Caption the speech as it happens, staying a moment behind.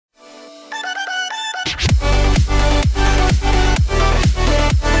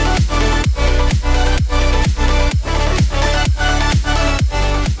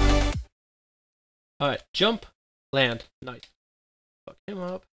Alright, jump, land. Nice. Fuck him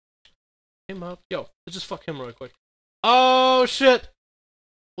up. Him up. Yo, let's just fuck him real quick. Oh shit!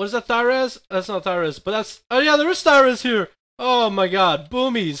 What is that, Thyrez? That's not Thyrez, but that's... Oh yeah, there is Thyrez here! Oh my god,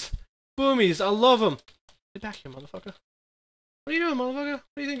 boomies! Boomies, I love him! Get back here, motherfucker. What are you doing, motherfucker? What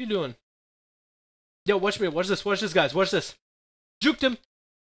do you think you're doing? Yo, watch me, watch this, guys, watch this. Juked him!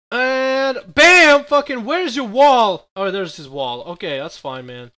 And... BAM! Fucking, where's your wall? Oh, there's his wall. Okay, that's fine,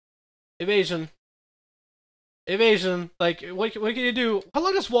 man. Evasion. Evasion. Like, what can you do? How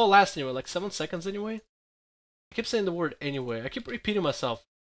long does wall last anyway? Like 7 seconds anyway? I keep saying the word anyway. I keep repeating myself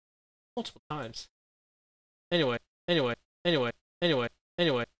multiple times. Anyway. There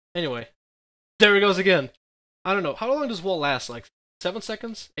he goes again. I don't know. How long does wall last? Like 7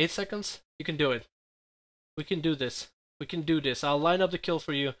 seconds? 8 seconds? You can do it. We can do this. We can do this. I'll line up the kill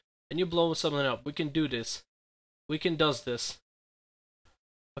for you, and you blow something up. We can do this. We can does this.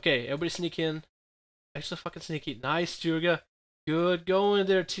 Okay, everybody sneak in. Extra fucking sneaky. Nice, Tyrga. Good going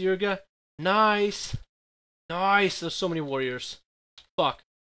there, Tyrga. Nice. Nice. There's so many warriors. Fuck.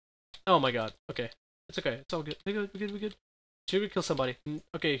 Oh my god. Okay. It's okay. It's all good. We're good. Tyrga kill somebody.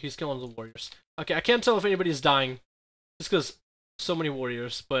 Okay, he's killing the warriors. Okay, I can't tell if anybody's dying. Just because so many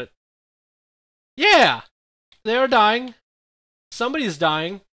warriors, but... Yeah! They are dying. Somebody's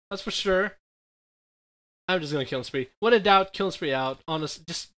dying. That's for sure. I'm just gonna kill spree. When in doubt, kill spree out. Honest,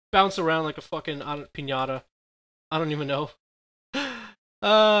 just bounce around like a fucking piñata. I don't even know.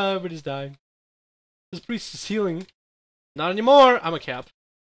 Everybody's dying. This priest is healing. Not anymore! I'm a cap.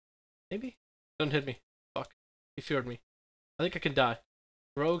 Maybe? Don't hit me. Fuck. He feared me. I think I can die.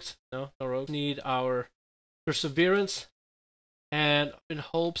 Rogues? No, no rogues. Need our perseverance. And in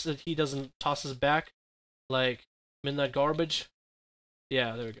hopes that he doesn't toss us back. Like midnight garbage.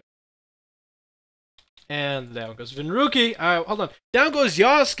 Yeah, there we go. And down goes Vinruki. Alright, hold on. Down goes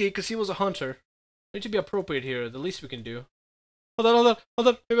Yoski because he was a hunter. We need to be appropriate here. The least we can do. Hold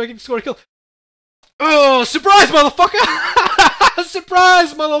on. Maybe I can score a kill. Oh, surprise, motherfucker!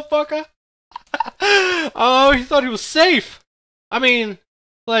 Surprise, motherfucker! Oh, he thought he was safe. I mean,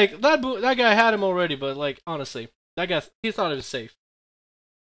 like that guy had him already, but like honestly, that guy he thought it was safe.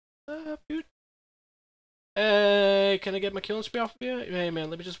 Dude. Hey, can I get my killing spree off of you? Hey man,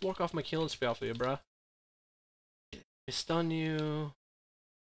 let me just walk off my killing spree off of you, bruh. I stun you.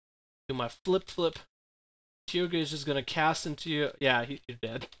 Do my flip. Tyrga is just gonna cast into you. Yeah, you're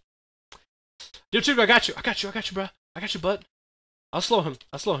dead. Dude, Tyrga, I got you, bruh. I got you, bud. I'll slow him.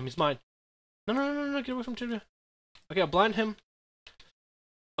 He's mine. No, get away from Tyrga. Okay, I'll blind him.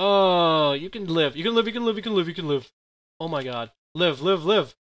 Oh, you can live. You can live. Oh my god.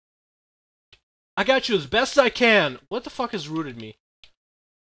 Live. I got you as best I can. What the fuck has rooted me?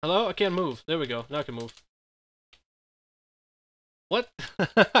 Hello? I can't move. There we go. Now I can move. What?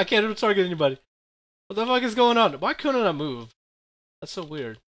 I can't even target anybody. What the fuck is going on? Why couldn't I move? That's so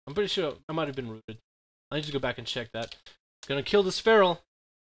weird. I'm pretty sure I might have been rooted. I need to go back and check that. Gonna kill this feral.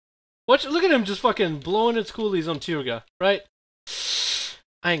 Watch, look at him just fucking blowing its coolies on Tyrga, right?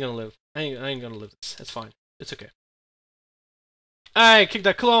 I ain't gonna live. I ain't gonna live this. It's fine. It's okay. Aye, kick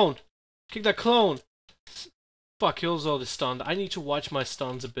that clone! Fuck, he was all this stunned. I need to watch my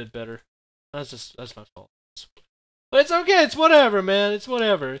stuns a bit better. That's my fault. But it's okay, it's whatever, man. It's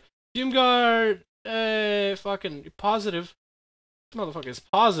whatever. Doomguard, fucking positive. This motherfucker is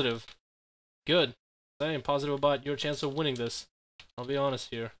positive. Good. I am positive about your chance of winning this. I'll be honest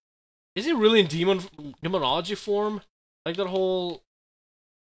here. Is he really in demonology form? Like that whole...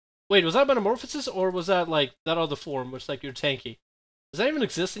 Wait, was that metamorphosis or was that like that other form, which like you're tanky? Does that even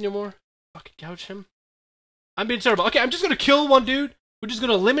exist anymore? Fucking gouge him. I'm being terrible. Okay, I'm just gonna kill one dude. We're just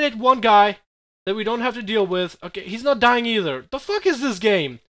gonna eliminate one guy that we don't have to deal with. Okay, he's not dying either. The fuck is this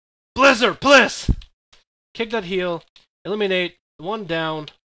game? Blizzard, bliss! Kick that heal. Eliminate. One down.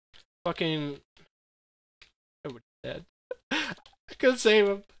 Fucking... Everybody's dead. I couldn't save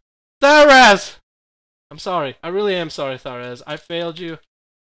him. Tharaz! I'm sorry. I really am sorry, Tharaz. I failed you.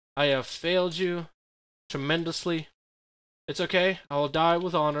 I have failed you tremendously. It's okay. I will die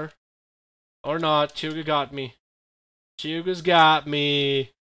with honor. Or not. Tyrga got me. Tyrga's got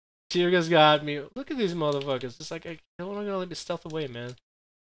me. Look at these motherfuckers. It's like, they're not gonna let me stealth away, man.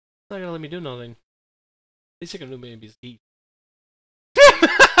 They're not gonna let me do nothing. At least I can do maybe his heat.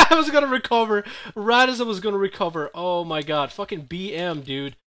 I was gonna recover. Right as I was gonna recover. Oh my god. Fucking BM,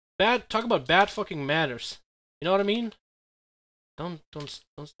 dude. Talk about bad fucking manners. You know what I mean? Don't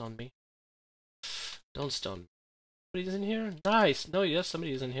stun me. Don't stun me. Somebody's in here? Nice. No, yes,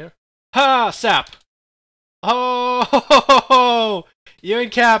 somebody is in here. Ha! Sap! Oh, you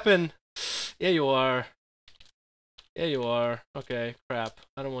ain't capping. Yeah, you are. Yeah, you are. Okay, crap.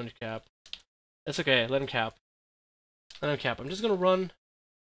 I don't want you to cap. That's okay. Let him cap. Let him cap. I'm just gonna run.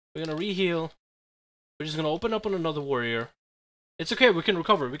 We're gonna re-heal. We're just gonna open up on another warrior. It's okay. We can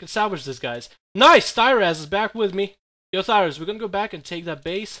recover. We can salvage this, guys. Nice! Thyraz is back with me. Yo, Thyraz, we're gonna go back and take that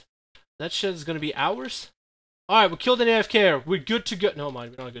base. That shit is gonna be ours. Alright, we killed an AFK. We're good to go. No,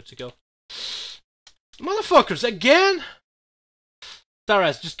 mind. We're not good to go. Motherfuckers, again?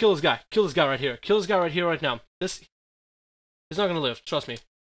 Thyraz, just kill this guy. Kill this guy right here. Kill this guy right here, right now. He's not gonna live. Trust me.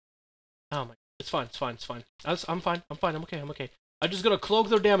 Oh my. It's fine. It's fine. It's fine. I'm fine. I'm fine. I'm okay. I'm okay. I'm just gonna cloak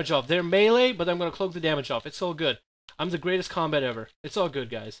their damage off. They're melee, but I'm gonna cloak the damage off. It's all good. I'm the greatest combat ever. It's all good,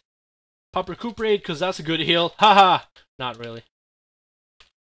 guys. Pop recuperate, because that's a good heal. Haha! Not really.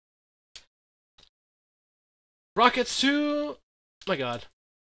 Rockets too. My god.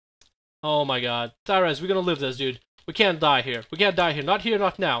 Oh my god. Thyraz, we're gonna live this, dude. We can't die here. We can't die here. Not here,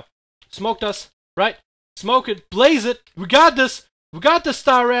 not now. Smoked us, right? Smoke it. Blaze it. We got this. We got this,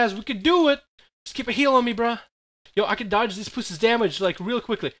 Thyraz. We can do it. Just keep a heal on me, bruh. Yo, I can dodge these pussies' damage, like, real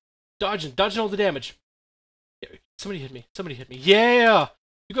quickly. Dodging all the damage. Yeah, somebody hit me. Somebody hit me. Yeah!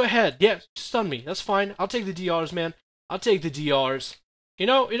 You go ahead. Yeah, just stun me. That's fine. I'll take the DRs, man. I'll take the DRs. You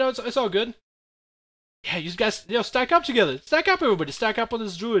know, it's all good. Yeah, you guys, stack up together. Stack up, everybody. Stack up on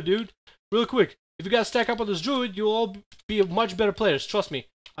this druid, dude. Real quick. If you guys stack up on this druid, you'll all be much better players. Trust me.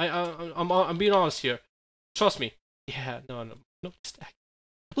 I'm being honest here. Trust me. Yeah, no stack.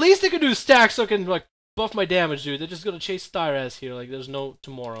 At least they can do stack so I can, like, buff my damage, dude. They're just gonna chase Thyraz here like there's no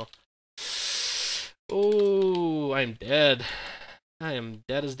tomorrow. Oh, I'm dead. I am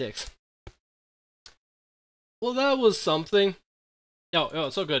dead as dicks. Well, that was something. Yo,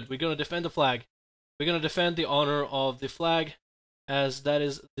 it's all good. We're gonna defend the flag. We're gonna defend the honor of the flag, as that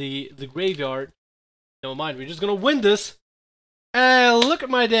is the graveyard. Never mind. We're just gonna win this. And look at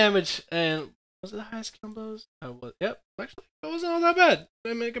my damage. And was it the highest combos? Yep. Actually, it wasn't all that bad.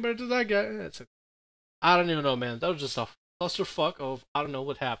 I mean, compared to that guy, it's okay. I don't even know, man. That was just a clusterfuck of I don't know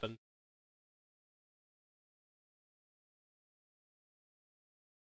what happened.